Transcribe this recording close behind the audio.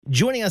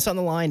Joining us on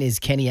the line is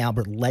Kenny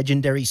Albert,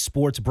 legendary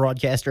sports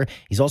broadcaster.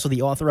 He's also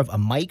the author of A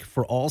Mic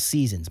for All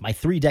Seasons, My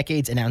 3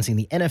 Decades Announcing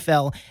the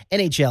NFL,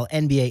 NHL,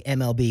 NBA,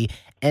 MLB,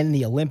 and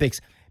the Olympics.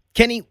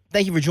 Kenny,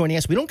 thank you for joining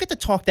us. We don't get to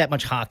talk that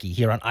much hockey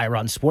here on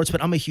Iron Sports,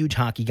 but I'm a huge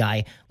hockey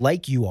guy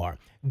like you are.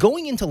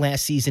 Going into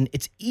last season,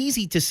 it's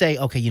easy to say,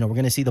 okay, we're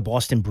going to see the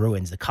Boston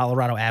Bruins, the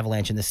Colorado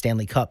Avalanche, and the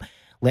Stanley Cup.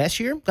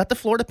 Last year, got the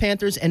Florida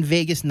Panthers and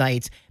Vegas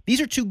Knights.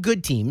 These are two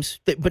good teams,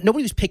 but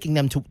nobody was picking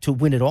them to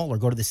win it all or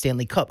go to the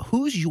Stanley Cup.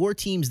 Who's your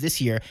teams this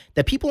year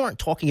that people aren't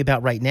talking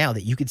about right now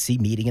that you could see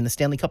meeting in the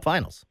Stanley Cup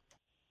Finals?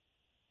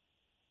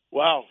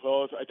 Wow.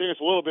 Well, I think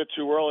it's a little bit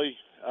too early,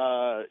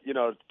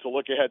 to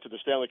look ahead to the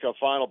Stanley Cup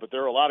Final, but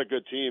there are a lot of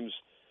good teams,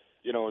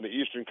 in the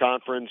Eastern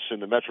Conference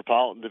and the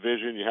Metropolitan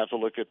Division. You have to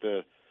look at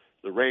the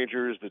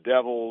Rangers, the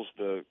Devils,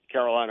 the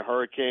Carolina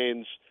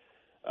Hurricanes,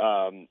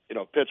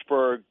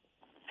 Pittsburgh,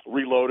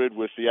 reloaded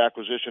with the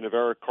acquisition of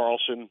Erik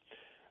Karlsson.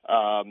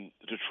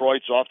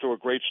 Detroit's off to a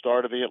great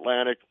start in the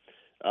Atlantic.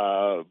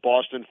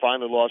 Boston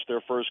finally lost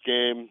their first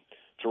game.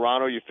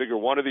 Toronto, you figure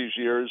one of these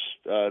years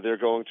they're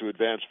going to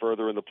advance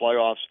further in the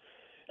playoffs.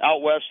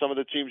 Out west, some of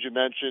the teams you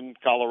mentioned,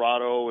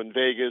 Colorado and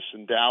Vegas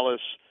and Dallas.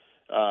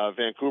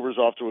 Vancouver's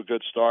off to a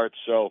good start.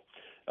 So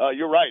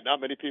you're right. Not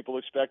many people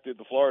expected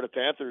the Florida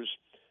Panthers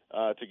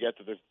to get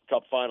to the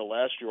Cup final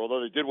last year,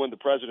 although they did win the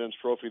President's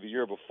Trophy the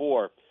year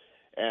before.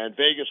 And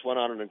Vegas went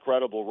on an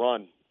incredible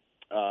run.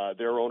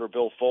 Their owner,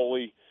 Bill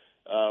Foley,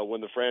 when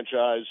the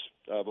franchise,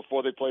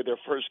 before they played their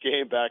first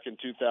game back in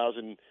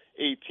 2018,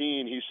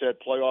 he said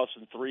playoffs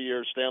in 3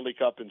 years, Stanley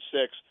Cup in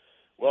 6.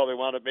 Well, they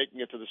wound up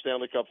making it to the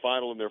Stanley Cup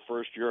final in their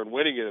first year and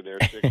winning it in their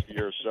sixth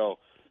year. So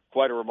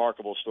quite a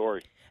remarkable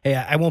story. Hey,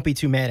 I won't be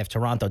too mad if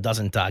Toronto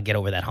doesn't get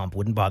over that hump.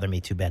 Wouldn't bother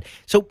me too bad.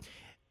 So,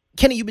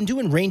 Kenny, you've been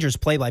doing Rangers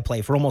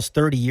play-by-play for almost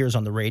 30 years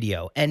on the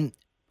radio. And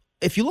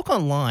if you look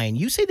online,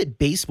 you say that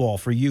baseball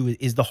for you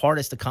is the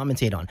hardest to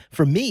commentate on.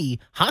 For me,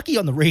 hockey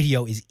on the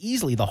radio is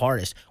easily the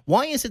hardest.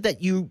 Why is it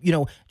that you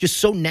just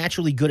so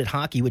naturally good at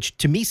hockey, which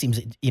to me seems,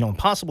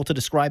 impossible to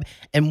describe?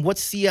 And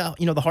what's the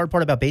hard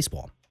part about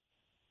baseball?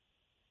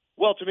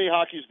 Well, to me,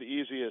 hockey's the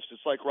easiest.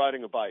 It's like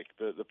riding a bike.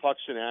 The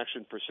puck's in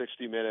action for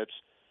 60 minutes.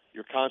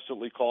 You're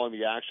constantly calling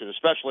the action,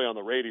 especially on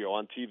the radio.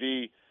 On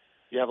TV,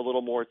 you have a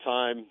little more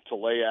time to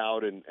lay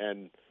out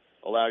and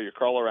allow your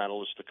color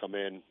analysts to come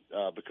in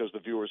because the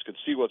viewers can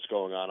see what's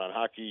going on. On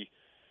hockey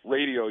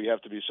radio, you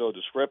have to be so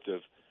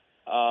descriptive.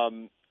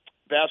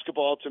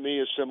 Basketball, to me,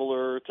 is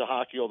similar to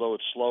hockey, although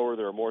it's slower.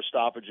 There are more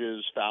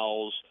stoppages,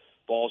 fouls,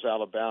 balls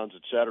out of bounds,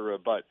 etc.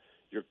 But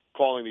you're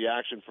calling the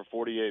action for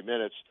 48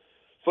 minutes.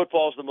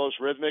 Football is the most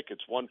rhythmic.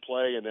 It's one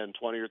play and then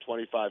 20 or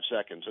 25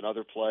 seconds,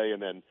 another play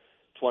and then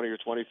 20 or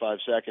 25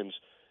 seconds.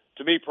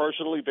 To me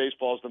personally,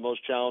 baseball is the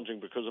most challenging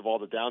because of all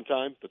the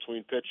downtime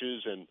between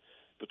pitches and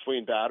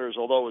between batters,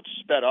 although it's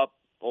sped up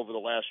over the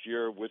last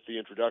year with the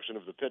introduction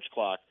of the pitch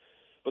clock.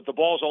 But the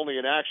ball's only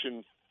in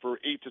action for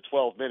 8 to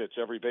 12 minutes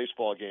every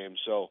baseball game.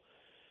 So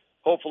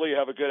hopefully you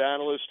have a good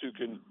analyst who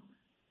can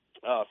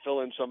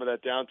fill in some of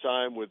that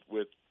downtime with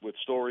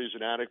stories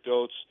and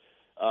anecdotes.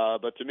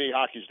 But to me,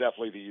 hockey's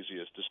definitely the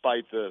easiest,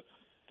 despite the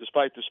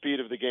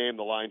speed of the game,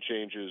 the line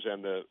changes,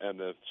 and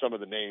the some of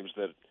the names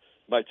that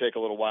might take a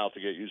little while to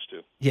get used to.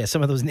 Yeah,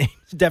 some of those names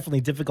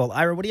definitely difficult.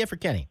 Ira, what do you have for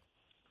Kenny?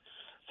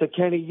 So,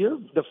 Kenny, you're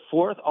the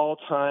fourth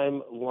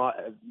all-time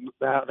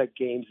amount of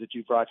games that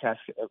you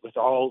broadcast with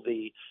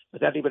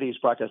anybody who's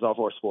broadcast all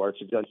four sports.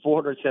 You've done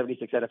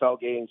 476 NFL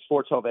games,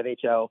 412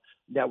 NHL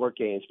network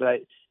games,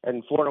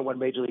 and 401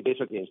 Major League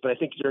Baseball games. But I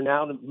think you're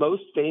now the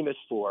most famous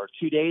for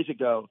 2 days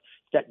ago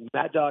that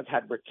Mad Dog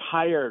had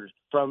retired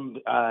from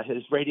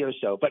his radio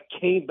show, but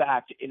came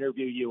back to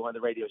interview you on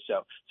the radio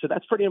show. So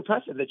that's pretty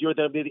impressive that you're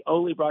the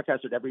only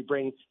broadcaster to ever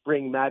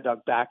bring Mad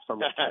Dog back from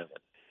retirement.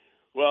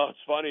 Well, it's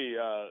funny.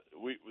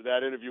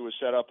 That interview was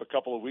set up a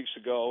couple of weeks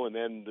ago, and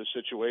then the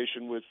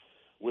situation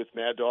with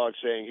Mad Dog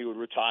saying he would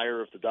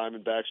retire if the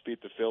Diamondbacks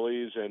beat the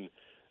Phillies, and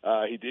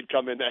he did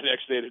come in that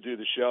next day to do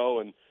the show,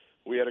 and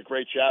we had a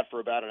great chat for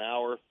about an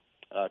hour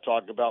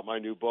talking about my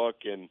new book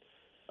and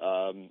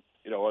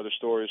other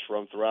stories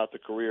from throughout the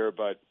career.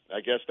 But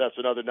I guess that's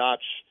another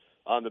notch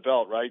on the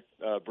belt, right?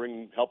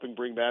 Helping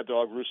bring Mad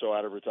Dog Russo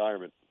out of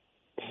retirement.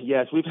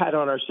 Yes, we've had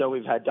on our show,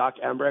 we've had Doc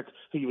Emmerich,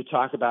 who you would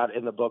talk about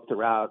in the book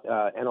throughout,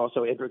 and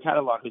also Andrew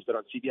Catalan, who's been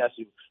on CBS,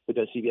 who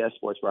does CBS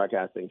sports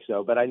broadcasting.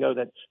 So, but I know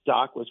that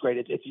Doc was great.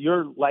 It's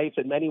your life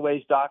in many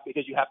ways, Doc,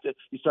 because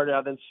you started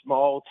out in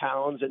small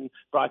towns and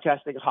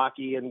broadcasting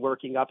hockey and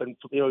working up and,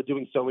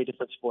 doing so many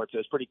different sports. So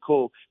it's pretty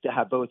cool to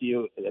have both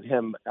you and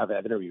him have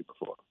interviewed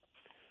before.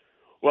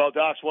 Well,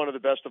 Doc's one of the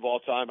best of all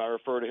time. I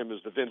refer to him as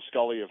the Vince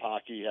Scully of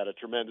hockey. He had a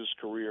tremendous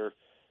career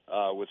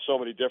with so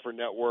many different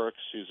networks.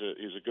 He's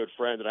a good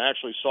friend, and I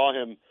actually saw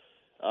him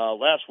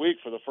last week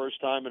for the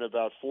first time in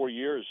about 4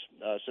 years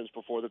since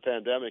before the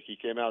pandemic. He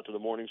came out to the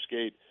morning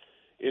skate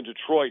in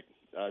Detroit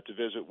to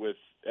visit with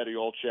Eddie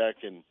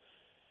Olczyk and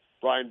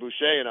Brian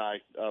Boucher and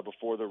I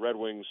before the Red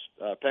Wings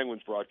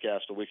Penguins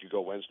broadcast a week ago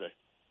Wednesday.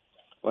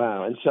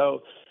 Wow. And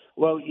so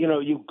Well,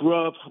 you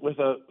grew up with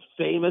a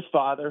famous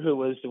father who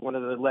was one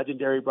of the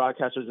legendary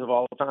broadcasters of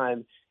all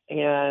time.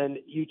 And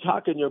you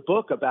talk in your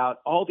book about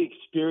all the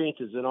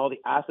experiences and all the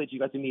athletes you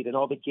got to meet and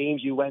all the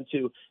games you went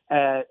to.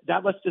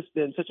 That must have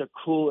been such a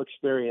cool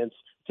experience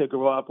to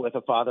grow up with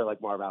a father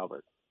like Marv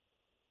Albert.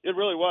 It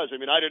really was. I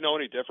mean, I didn't know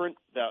any different.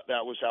 That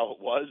was how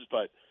it was.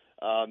 But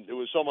it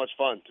was so much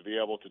fun to be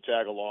able to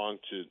tag along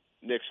to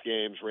Knicks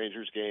games,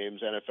 Rangers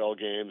games, NFL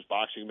games,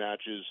 boxing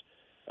matches,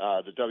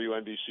 the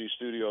WNBC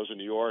studios in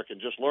New York, and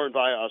just learn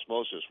by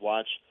osmosis,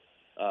 watch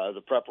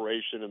the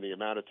preparation and the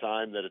amount of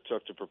time that it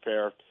took to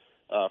prepare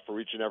for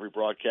each and every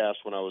broadcast.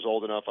 When I was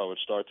old enough, I would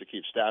start to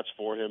keep stats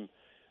for him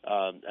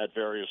at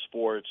various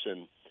sports,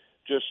 and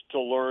just to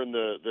learn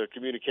the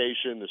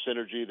communication, the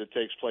synergy that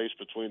takes place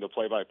between the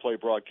play-by-play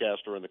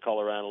broadcaster and the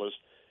color analyst,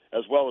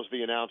 as well as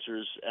the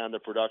announcers and the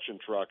production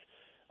truck.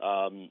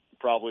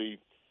 Probably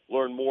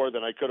learned more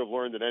than I could have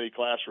learned in any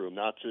classroom.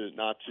 Not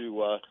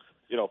to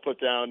put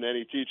down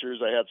any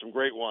teachers. I had some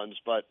great ones,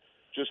 but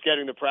just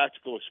getting the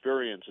practical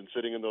experience and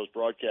sitting in those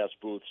broadcast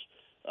booths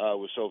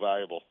was so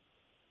valuable.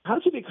 How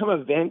did you become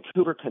a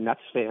Vancouver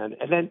Canucks fan?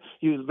 And then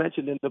you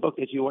mentioned in the book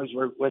that you once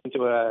went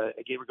to a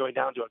game, were going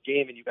down to a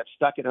game, and you got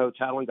stuck in a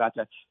hotel and got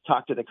to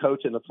talk to the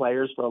coach and the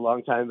players for a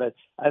long time. But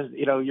as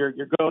you know, you're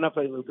growing up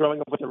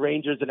with the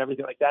Rangers and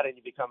everything like that, and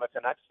you become a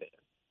Canucks fan.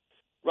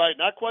 Right,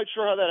 not quite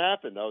sure how that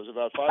happened. I was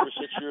about 5 or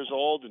 6 years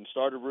old and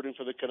started rooting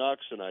for the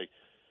Canucks, and I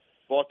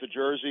bought the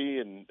jersey.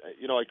 And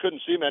I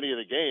couldn't see many of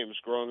the games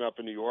growing up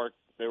in New York.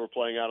 They were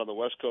playing out on the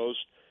West Coast,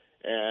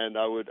 and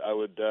I would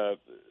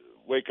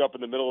wake up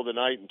in the middle of the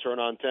night and turn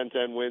on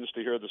 10-10 Wins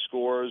to hear the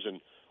scores,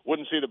 and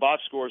wouldn't see the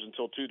box scores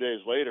until 2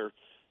 days later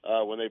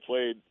when they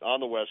played on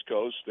the West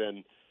Coast.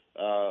 And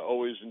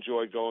always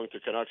enjoyed going to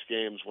Canucks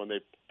games when they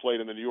played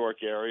in the New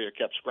York area,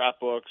 kept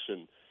scrapbooks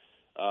and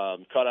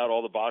cut out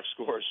all the box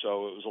scores,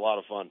 so it was a lot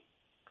of fun.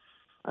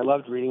 I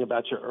loved reading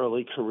about your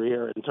early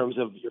career in terms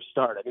of your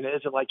start. I mean, it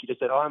isn't like you just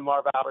said, I'm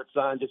Marv Albert's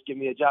son, just give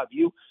me a job.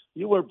 You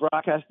were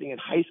broadcasting in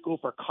high school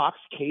for Cox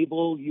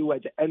Cable. You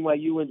went to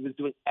NYU and was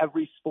doing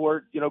every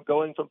sport,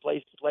 going from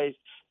place to place,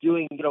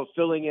 doing,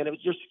 filling in. It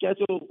was your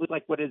schedule was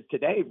like what is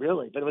today,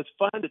 really. But it was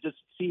fun to just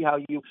see how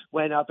you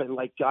went up and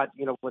got,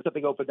 when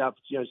something opened up,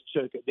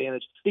 took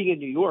advantage. Being in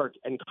New York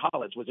and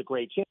college was a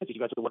great chance because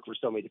you got to work for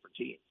so many different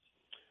teams.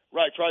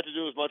 Right, tried to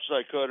do as much as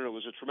I could, and it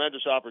was a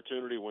tremendous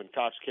opportunity when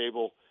Cox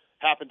Cable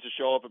happened to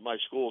show up at my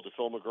school to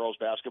film a girls'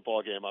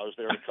 basketball game. I was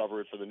there to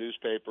cover it for the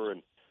newspaper,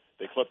 and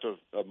they clipped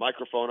a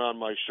microphone on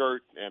my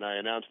shirt, and I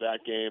announced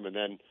that game, and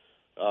then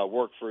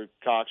worked for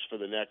Cox for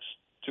the next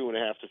 2.5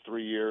 to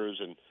 3 years.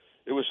 And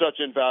it was such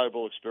an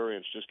invaluable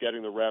experience, just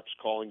getting the reps,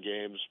 calling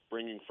games,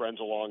 bringing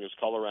friends along as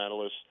color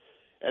analysts.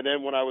 And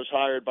then when I was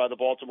hired by the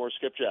Baltimore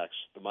Skipjacks,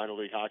 the minor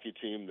league hockey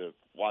team, the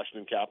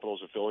Washington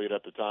Capitals affiliate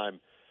at the time,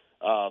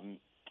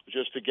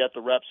 just to get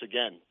the reps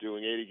again,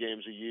 doing 80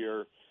 games a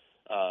year,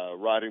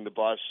 riding the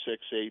bus, 6,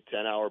 8,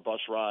 10-hour bus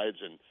rides,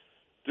 and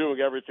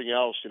doing everything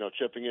else,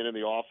 chipping in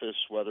the office,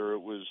 whether it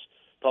was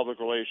public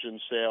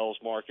relations, sales,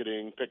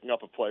 marketing, picking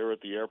up a player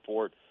at the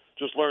airport.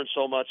 Just learned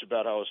so much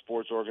about how a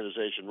sports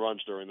organization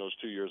runs during those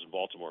 2 years in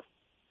Baltimore.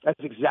 That's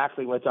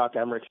exactly what Doc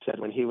Emmerich said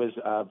when he was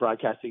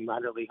broadcasting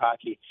minor league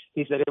hockey.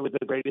 He said it was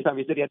the greatest time.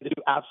 He said he had to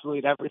do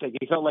absolutely everything.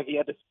 He felt like he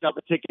had to sell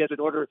the tickets in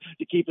order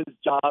to keep his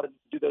job and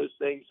do those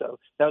things. So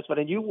that was fun.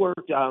 And you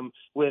worked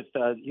with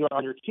you were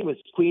on your team with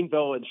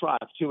Queenville and Trotz,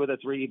 two of the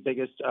three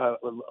biggest,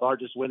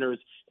 largest winners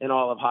in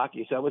all of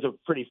hockey. So it was a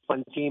pretty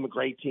fun team, a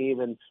great team,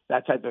 and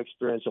that type of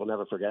experience you'll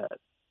never forget.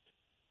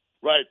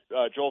 Right.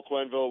 Joel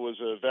Quenneville was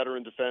a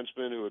veteran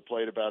defenseman who had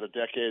played about a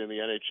decade in the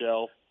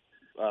NHL.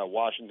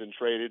 Washington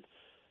traded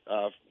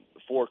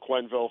for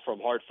Quenneville from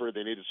Hartford.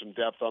 They needed some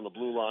depth on the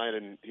blue line,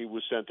 and he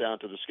was sent down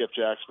to the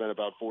Skipjacks, spent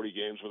about 40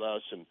 games with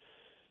us. And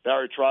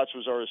Barry Trotz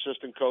was our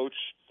assistant coach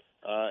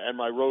and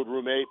my road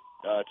roommate.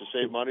 To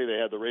save money, they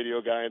had the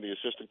radio guy and the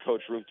assistant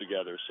coach room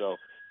together. So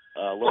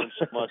learned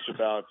so much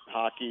about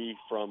hockey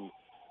from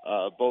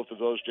both of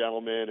those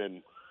gentlemen.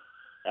 And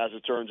as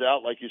it turns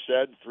out, like you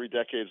said, 3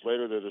 decades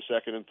later, they're the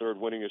second and third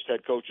winningest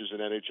head coaches in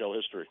NHL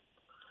history.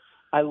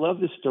 I love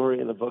the story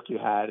in the book you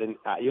had, and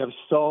you have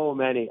so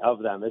many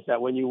of them, is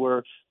that when you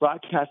were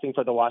broadcasting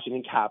for the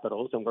Washington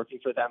Capitals and working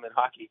for them in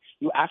hockey,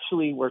 you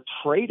actually were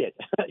traded.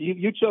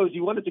 you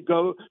wanted to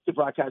go to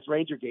broadcast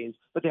Ranger games,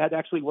 but they had to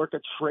actually work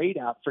a trade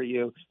out for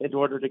you in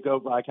order to go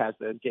broadcast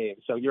the game.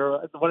 So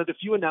you're one of the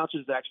few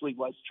announcers that actually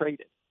was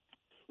traded.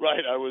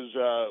 Right. I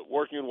was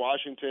working in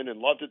Washington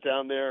and loved it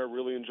down there,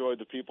 really enjoyed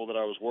the people that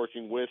I was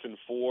working with and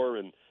for,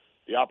 and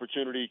the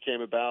opportunity came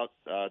about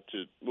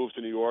to move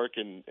to New York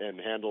and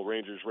handle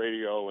Rangers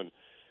radio. And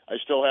I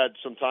still had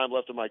some time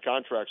left in my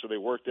contract, so they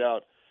worked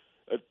out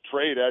a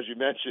trade, as you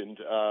mentioned,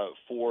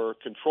 for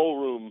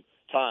control room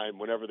time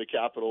whenever the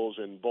Capitals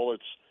and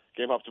Bullets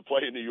came up to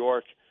play in New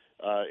York.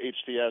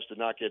 HTS did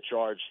not get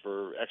charged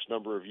for X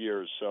number of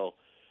years. So,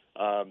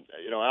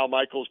 Al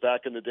Michaels,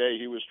 back in the day,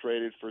 he was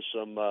traded for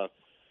some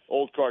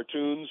old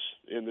cartoons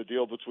in the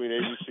deal between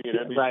ABC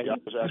and NBC. Right. I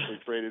was actually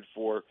traded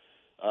for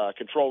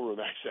control room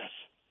access.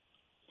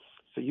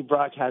 So you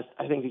broadcast,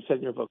 I think you said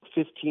in your book,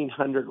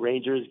 1,500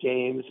 Rangers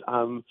games,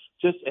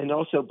 and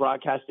also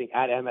broadcasting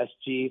at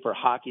MSG for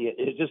hockey.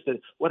 It's just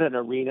what an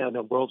arena,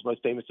 the world's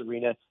most famous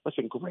arena. Must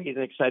have been great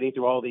and exciting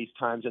through all these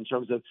times in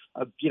terms of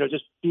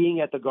just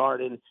being at the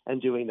Garden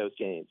and doing those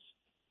games.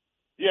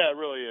 Yeah, it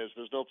really is.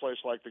 There's no place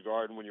like the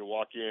Garden when you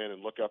walk in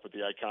and look up at the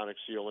iconic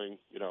ceiling.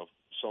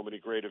 So many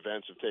great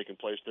events have taken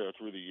place there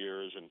through the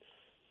years, and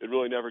it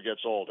really never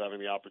gets old having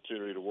the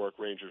opportunity to work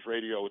Rangers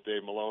radio with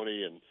Dave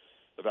Maloney and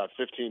about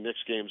 15 Knicks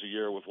games a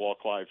year with Walt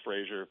Clyde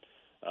Frazier,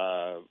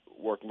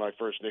 working my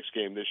first Knicks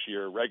game this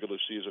year, regular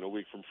season, a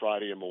week from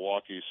Friday in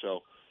Milwaukee.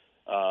 So,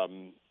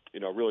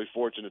 really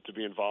fortunate to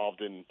be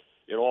involved in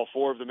all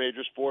four of the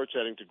major sports,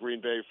 heading to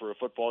Green Bay for a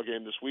football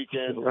game this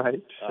weekend,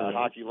 right.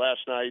 Hockey last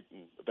night,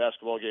 and a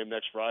basketball game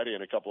next Friday,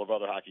 and a couple of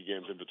other hockey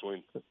games in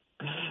between.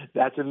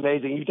 That's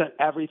amazing. You've done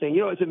everything.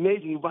 It's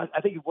amazing.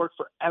 I think you've worked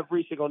for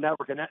every single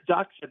network. And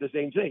Doc said the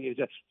same thing. He's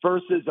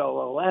versus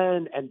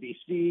OLN,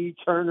 NBC,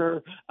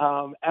 Turner,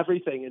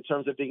 everything in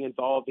terms of being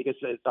involved because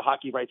the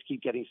hockey rights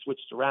keep getting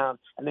switched around.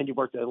 And then you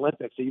worked at the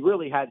Olympics. So you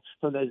really had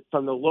from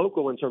the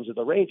local in terms of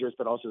the Rangers,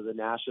 but also the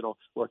national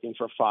working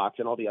for Fox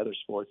and all the other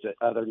sports,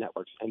 other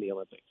networks and the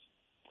Olympics.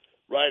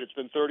 Right. It's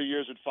been 30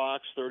 years at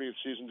Fox, 30th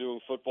season doing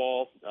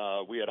football.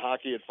 We had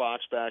hockey at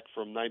Fox back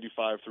from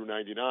 95 through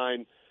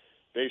 99.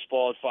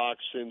 Baseball at Fox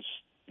since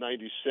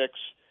 96.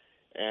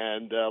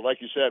 And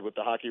like you said, with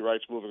the hockey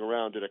rights moving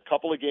around, did a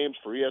couple of games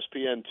for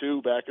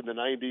ESPN2 back in the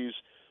 90s,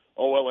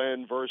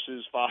 OLN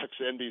versus Fox,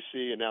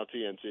 NBC, and now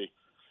TNT.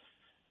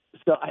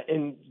 So,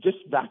 and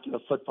just back to the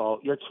football,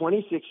 you're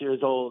 26 years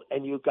old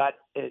and you got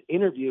an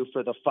interview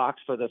for the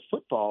Fox for the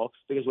football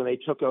because when they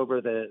took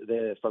over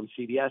from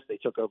CBS, they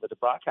took over the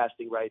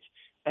broadcasting rights.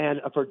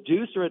 And a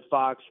producer at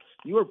Fox,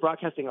 you were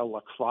broadcasting a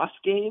lacrosse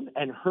game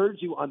and heard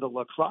you on the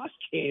lacrosse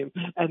game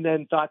and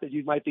then thought that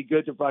you might be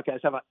good to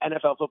broadcast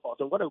NFL football.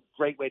 So what a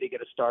great way to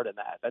get a start in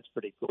that. That's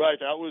pretty cool. Right.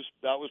 That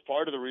was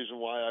part of the reason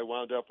why I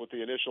wound up with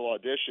the initial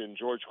audition.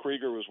 George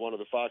Krieger was one of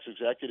the Fox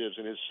executives,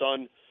 and his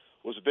son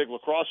was a big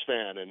lacrosse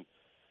fan, and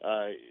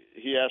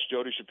he asked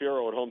Jody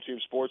Shapiro at Home Team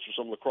Sports for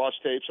some lacrosse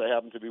tapes. I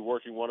happened to be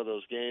working one of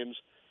those games.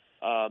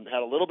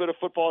 Had a little bit of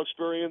football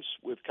experience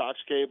with Cox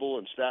Cable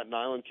and Staten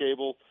Island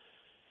Cable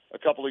a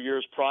couple of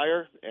years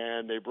prior,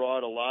 and they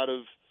brought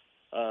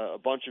a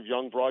bunch of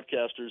young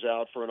broadcasters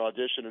out for an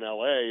audition in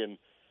L.A., and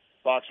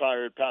Fox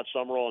hired Pat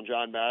Summerall and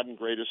John Madden,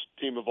 greatest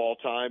team of all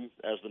time,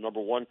 as the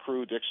number one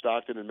crew, Dick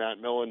Stockton and Matt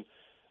Millen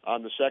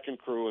on the second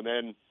crew, and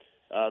then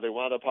they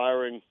wound up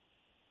hiring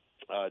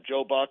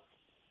Joe Buck,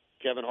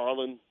 Kevin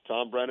Harlan,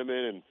 Tom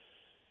Brenneman, and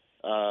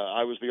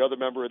I was the other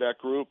member of that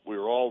group. We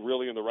were all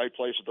really in the right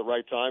place at the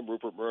right time.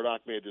 Rupert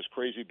Murdoch made this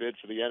crazy bid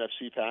for the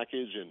NFC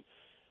package, and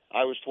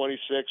I was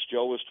 26.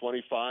 Joe was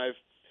 25.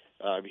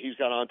 He's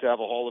gone on to have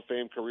a Hall of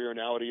Fame career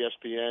now at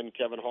ESPN.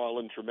 Kevin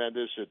Harlan,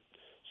 tremendous at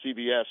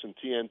CBS and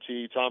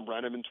TNT. Tom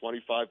Brenneman,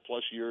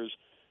 25-plus years,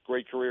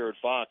 great career at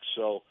Fox.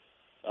 So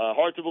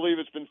hard to believe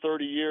it's been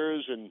 30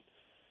 years and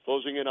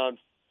closing in on,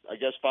 I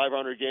guess,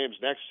 500 games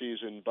next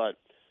season, but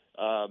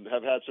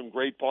have had some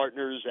great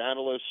partners,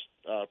 analysts,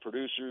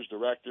 producers,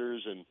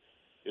 directors, and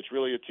it's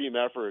really a team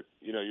effort.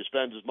 You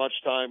spend as much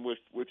time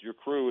with your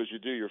crew as you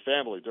do your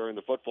family during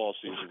the football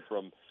season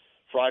from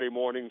Friday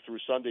morning through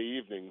Sunday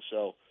evening.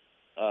 So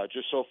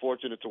just so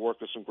fortunate to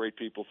work with some great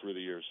people through the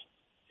years.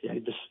 Yeah,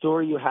 the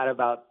story you had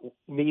about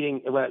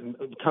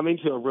coming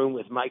to a room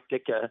with Mike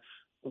Ditka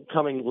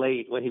coming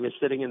late when he was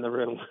sitting in the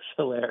room was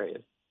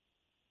hilarious.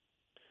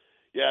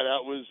 Yeah,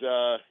 that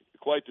was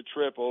quite the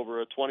trip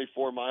over a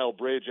 24-mile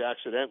bridge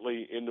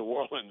accidentally in New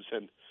Orleans.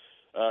 And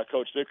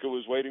Coach Ditka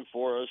was waiting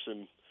for us.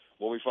 And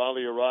when we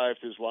finally arrived,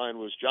 his line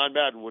was, John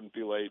Madden wouldn't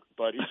be late.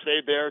 But he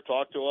stayed there,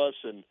 talked to us,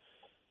 and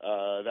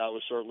that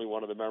was certainly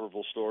one of the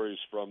memorable stories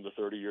from the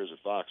 30 years at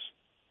Fox.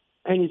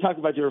 And you talk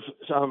about your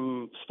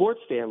sports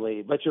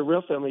family, but your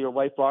real family, your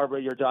wife,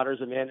 Barbara, your daughters,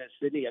 Amanda and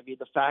Sydney. I mean,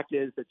 the fact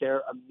is that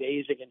they're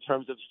amazing in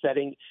terms of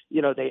setting,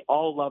 they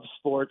all love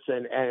sports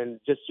and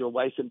just your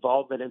wife's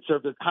involvement and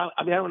serve as I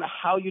don't know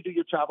how you do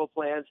your travel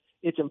plans.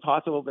 It's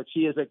impossible, but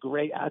she is a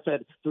great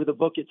asset. Through the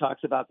book, it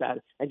talks about that.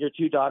 And your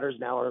two daughters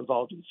now are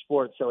involved in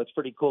sports. So it's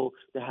pretty cool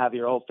to have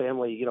your whole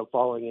family,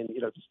 following and,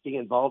 just being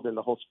involved in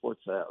the whole sports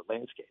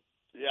landscape.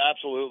 Yeah,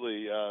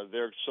 absolutely.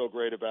 They're so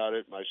great about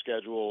it. My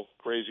schedule,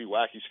 crazy,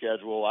 wacky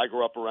schedule. I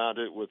grew up around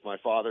it with my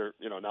father,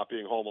 not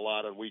being home a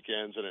lot on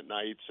weekends and at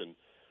nights, and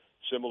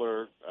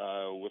similar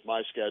with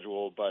my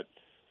schedule. But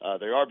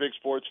they are big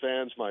sports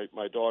fans.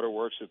 My daughter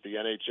works at the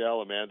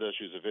NHL. Amanda,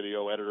 she's a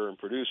video editor and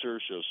producer,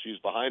 so she's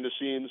behind the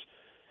scenes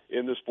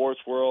in the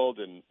sports world.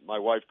 And my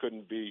wife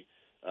couldn't be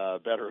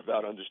better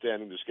about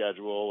understanding the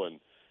schedule.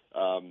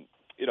 And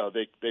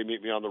they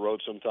meet me on the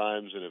road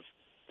sometimes and have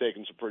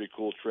taken some pretty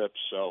cool trips.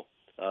 So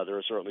there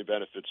are certainly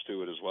benefits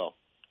to it as well.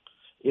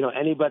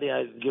 Anybody,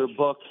 your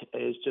book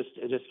it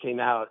just came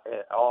out,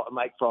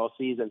 Mike for All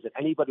Seasons, and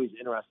anybody who's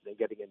interested in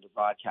getting into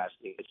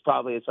broadcasting,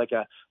 it's like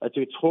a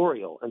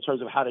tutorial in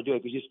terms of how to do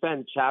it, because you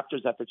spend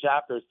chapters after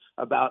chapters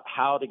about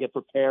how to get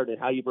prepared and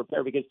how you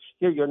prepare, because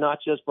here you're not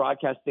just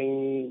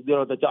broadcasting,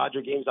 the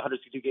Dodger games,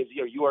 162 games a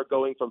year. You are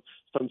going from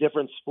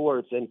different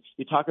sports, and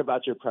you talk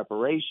about your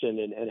preparation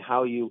and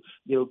how you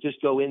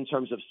just go in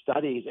terms of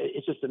studies.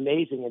 It's just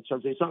amazing in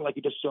terms of, it's not like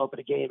you just show up at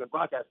a game and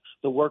broadcast.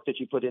 The work that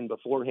you put in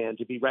beforehand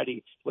to be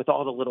ready with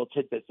all the little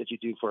tidbits that you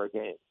do for a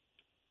game.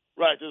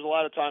 Right. There's a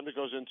lot of time that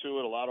goes into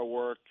it, a lot of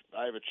work.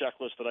 I have a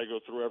checklist that I go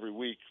through every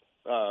week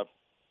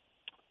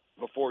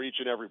before each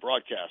and every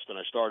broadcast, and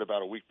I start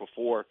about a week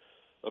before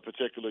a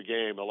particular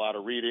game. A lot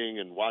of reading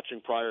and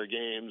watching prior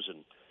games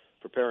and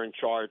preparing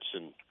charts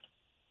and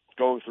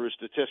going through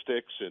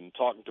statistics and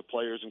talking to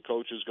players and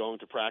coaches, going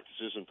to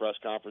practices and press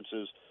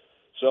conferences.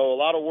 So a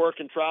lot of work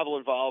and travel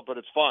involved, but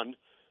it's fun.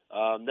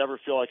 Never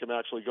feel like I'm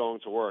actually going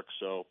to work,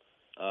 so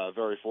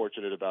very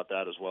fortunate about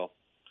that as well.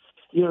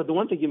 The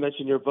one thing you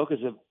mentioned in your book is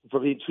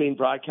between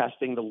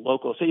broadcasting the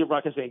local, say you're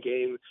broadcasting a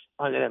game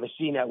on an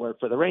MSG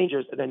network for the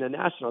Rangers and then a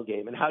national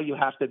game, and how you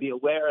have to be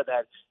aware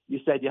that, you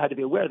said you had to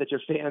be aware that your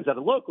fans at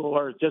a local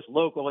are just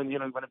local and, you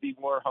want to be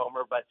more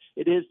homer, but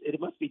it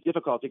must be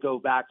difficult to go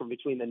back from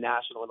between the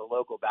national and the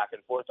local back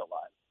and forth a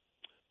lot.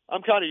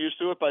 I'm kind of used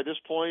to it by this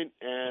point,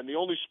 and the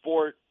only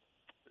sport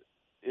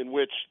in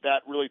which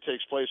that really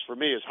takes place for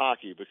me is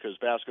hockey, because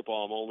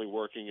basketball, I'm only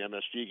working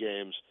MSG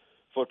games.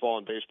 Football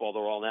and baseball,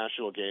 they're all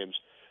national games.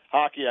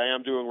 Hockey, I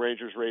am doing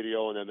Rangers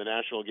radio, and then the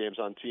national games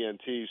on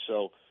TNT.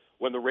 So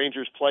when the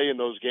Rangers play in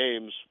those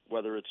games,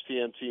 whether it's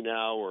TNT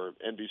now or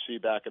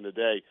NBC back in the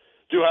day,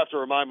 do have to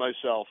remind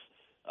myself,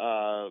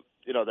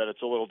 that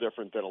it's a little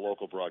different than a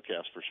local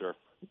broadcast for sure.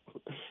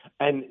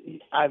 And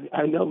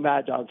I know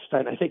Mad Dog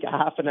spent, I think, a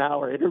half an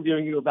hour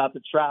interviewing you about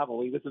the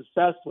travel. He was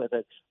obsessed with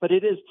it, but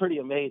it is pretty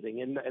amazing.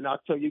 In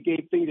October, you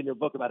gave things in your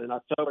book about it. In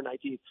October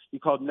 19th, you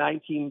called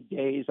 19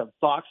 days of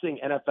boxing,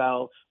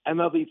 NFL,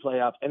 MLB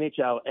playoffs,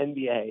 NHL,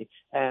 NBA.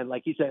 And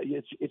like you said,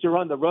 it's you're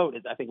on the road,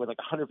 I think, with like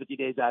 150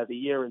 days out of the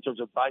year in terms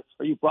of,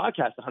 or you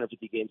broadcast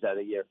 150 games out of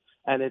the year.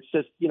 And it's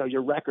just,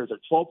 your records are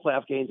 12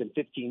 playoff games in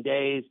 15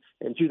 days.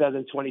 In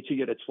 2022,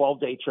 you had a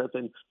 12-day trip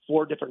in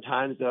 4 different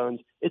time zones.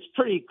 It's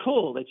pretty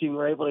cool that you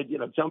were able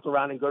to, jump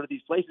around and go to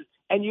these places.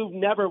 And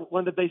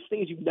one of the best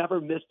things, you've never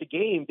missed a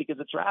game because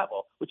of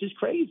travel, which is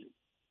crazy.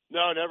 No,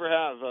 I never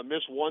have. I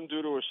missed one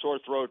due to a sore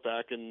throat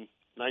back in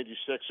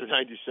 96 or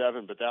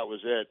 97, but that was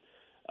it.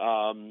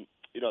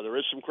 There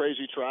is some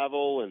crazy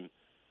travel, and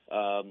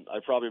I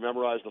probably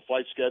memorized the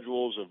flight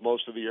schedules of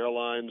most of the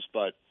airlines,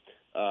 but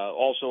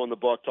also in the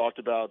book talked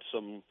about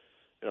some,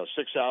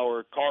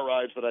 6-hour car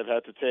rides that I've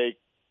had to take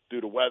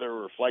due to weather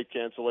or flight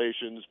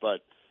cancellations, but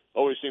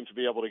always seem to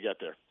be able to get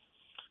there.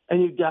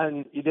 And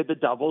you did the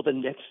double, the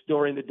Knicks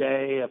during the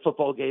day, a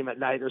football game at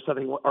night or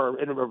something, or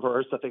in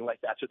reverse, something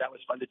like that. So that was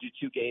fun to do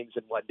 2 games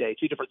in one day,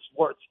 2 different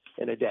sports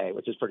in a day,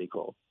 which is pretty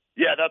cool.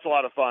 Yeah, that's a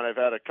lot of fun. I've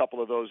had a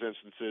couple of those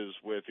instances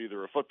with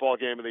either a football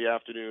game in the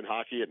afternoon,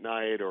 hockey at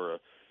night, or a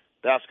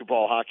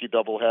basketball hockey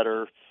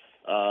doubleheader.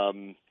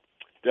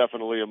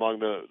 Definitely among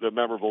the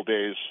memorable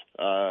days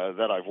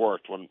that I've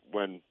worked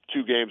when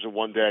 2 games in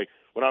one day.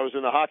 When I was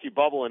in the hockey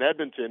bubble in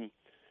Edmonton,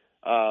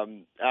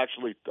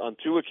 actually on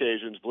 2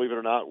 occasions, believe it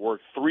or not,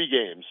 worked 3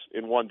 games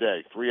in one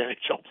day, 3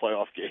 NHL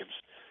playoff games,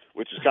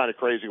 which is kind of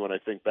crazy when I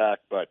think back,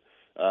 but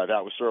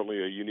that was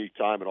certainly a unique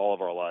time in all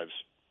of our lives.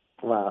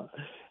 Wow.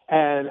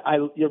 And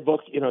your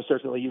book,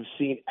 certainly you've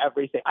seen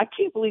everything. I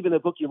can't believe in the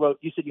book you wrote,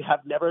 you said you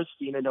have never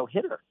seen a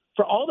no-hitter.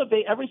 For all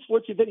every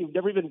sport you've been, you've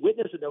never even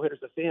witnessed a no-hitter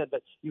as a fan,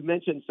 but you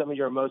mentioned some of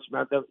your most,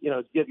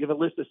 give a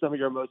list of some of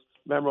your most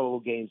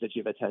memorable games that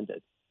you've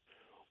attended.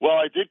 Well,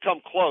 I did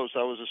come close. I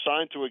was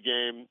assigned to a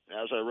game,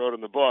 as I wrote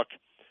in the book,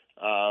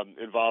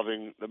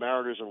 involving the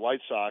Mariners and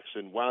White Sox,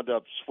 and wound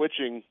up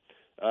switching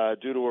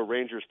due to a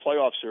Rangers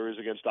playoff series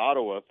against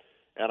Ottawa.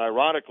 And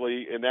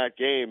ironically, in that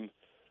game,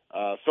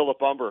 Philip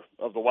Humber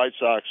of the White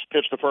Sox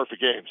pitched the perfect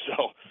game.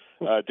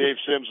 So Dave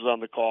Sims was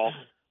on the call.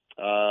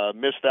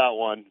 Missed that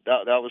one.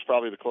 That was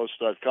probably the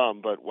closest I've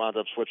come, but wound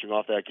up switching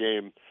off that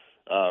game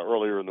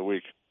earlier in the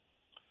week.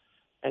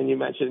 And you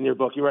mentioned in your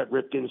book, you were at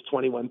Ripken's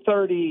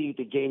 21-30,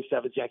 the Game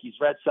 7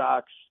 Yankees-Red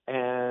Sox,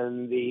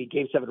 and the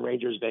Game 7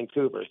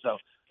 Rangers-Vancouver. So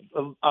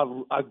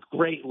a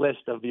great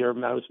list of your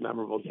most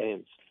memorable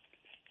games.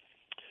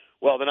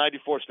 Well, the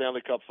 94 Stanley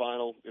Cup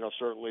Final,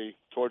 certainly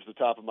towards the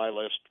top of my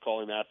list,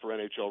 calling that for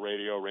NHL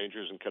radio,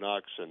 Rangers and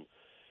Canucks. And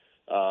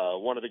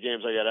one of the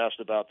games I get asked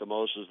about the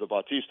most is the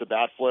Bautista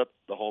bat flip,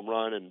 the home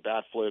run and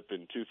bat flip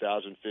in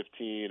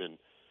 2015, and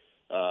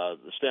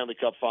the Stanley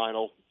Cup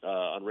Final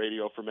on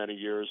radio for many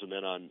years, and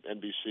then on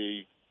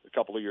NBC a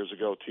couple of years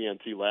ago,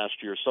 TNT last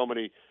year. So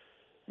many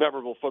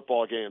memorable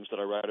football games that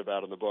I write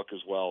about in the book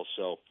as well.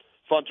 So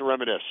fun to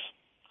reminisce.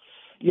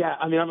 Yeah,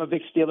 I mean, I'm a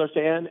big Steeler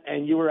fan,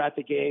 and you were at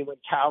the game when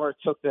Cowher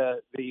took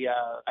the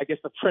I guess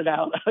the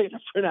printout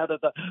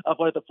of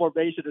one of the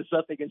formation or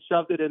something and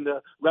shoved it in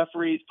the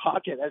referee's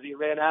pocket as he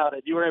ran out,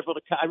 and you were able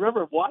to. I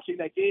remember watching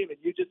that game and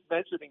you just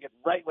mentioning it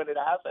right when it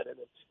happened, and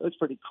it was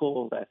pretty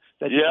cool. That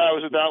yeah, I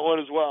was at that one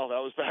as well.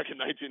 That was back in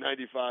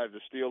 1995. The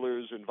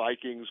Steelers and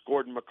Vikings.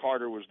 Gordon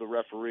McCarter was the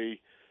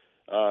referee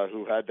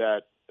who had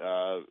that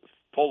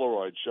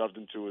Polaroid shoved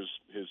into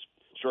his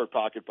shirt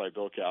pocket by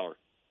Bill Cowher.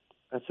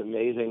 That's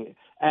amazing.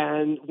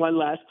 And one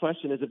last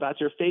question is about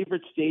your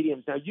favorite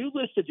stadiums. Now, you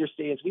listed your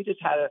stadiums. We just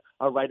had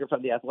a writer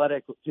from The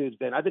Athletic I've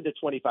been to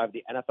 25 of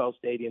the NFL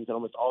stadiums and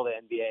almost all the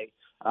NBA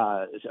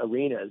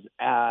arenas.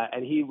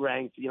 And he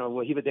ranked,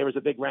 there was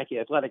a big ranking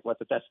Athletic, what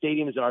the best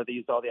stadiums are. They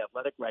used all the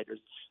Athletic writers.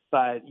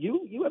 But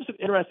you have some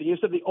interesting, you have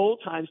some of the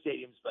old time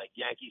stadiums like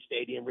Yankee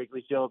Stadium,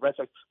 Wrigley Field, Red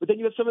Sox. But then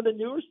you have some of the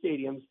newer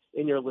stadiums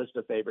in your list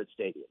of favorite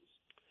stadiums.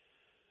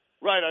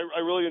 Right. I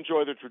really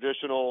enjoy the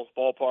traditional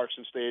ballparks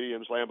and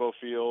stadiums, Lambeau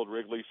Field,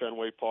 Wrigley,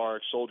 Fenway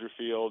Park, Soldier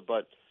Field.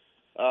 But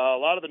a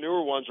lot of the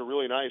newer ones are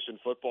really nice in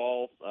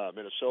football,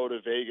 Minnesota,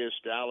 Vegas,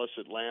 Dallas,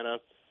 Atlanta.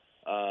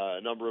 A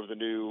number of the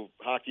new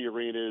hockey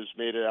arenas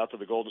made it out to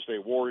the Golden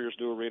State Warriors'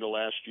 new arena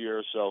last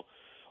year. So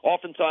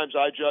oftentimes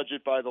I judge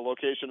it by the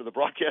location of the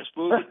broadcast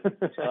booth.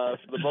 For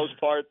the most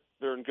part,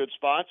 they're in good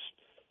spots.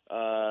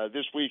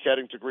 This week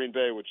heading to Green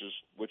Bay, which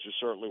is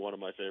certainly one of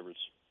my favorites.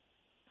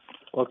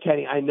 Well,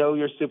 Kenny, I know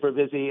you're super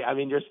busy. I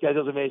mean, your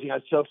schedule's amazing.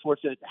 I'm so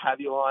fortunate to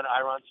have you on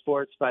Iron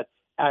Sports, but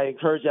I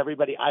encourage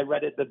everybody. I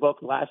read the book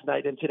last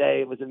night and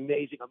today. It was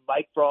amazing. A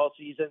Mike for All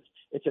Seasons.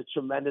 It's a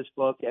tremendous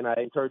book, and I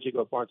encourage you to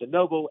go to Barnes &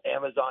 Noble,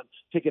 Amazon,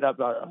 pick it up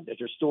at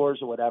your stores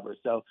or whatever.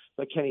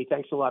 But Kenny,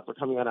 thanks a lot for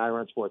coming on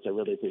Iron Sports. I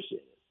really appreciate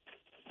it.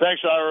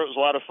 Thanks, Ira. It was a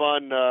lot of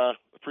fun.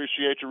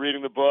 Appreciate you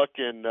reading the book,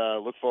 and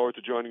look forward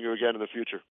to joining you again in the future.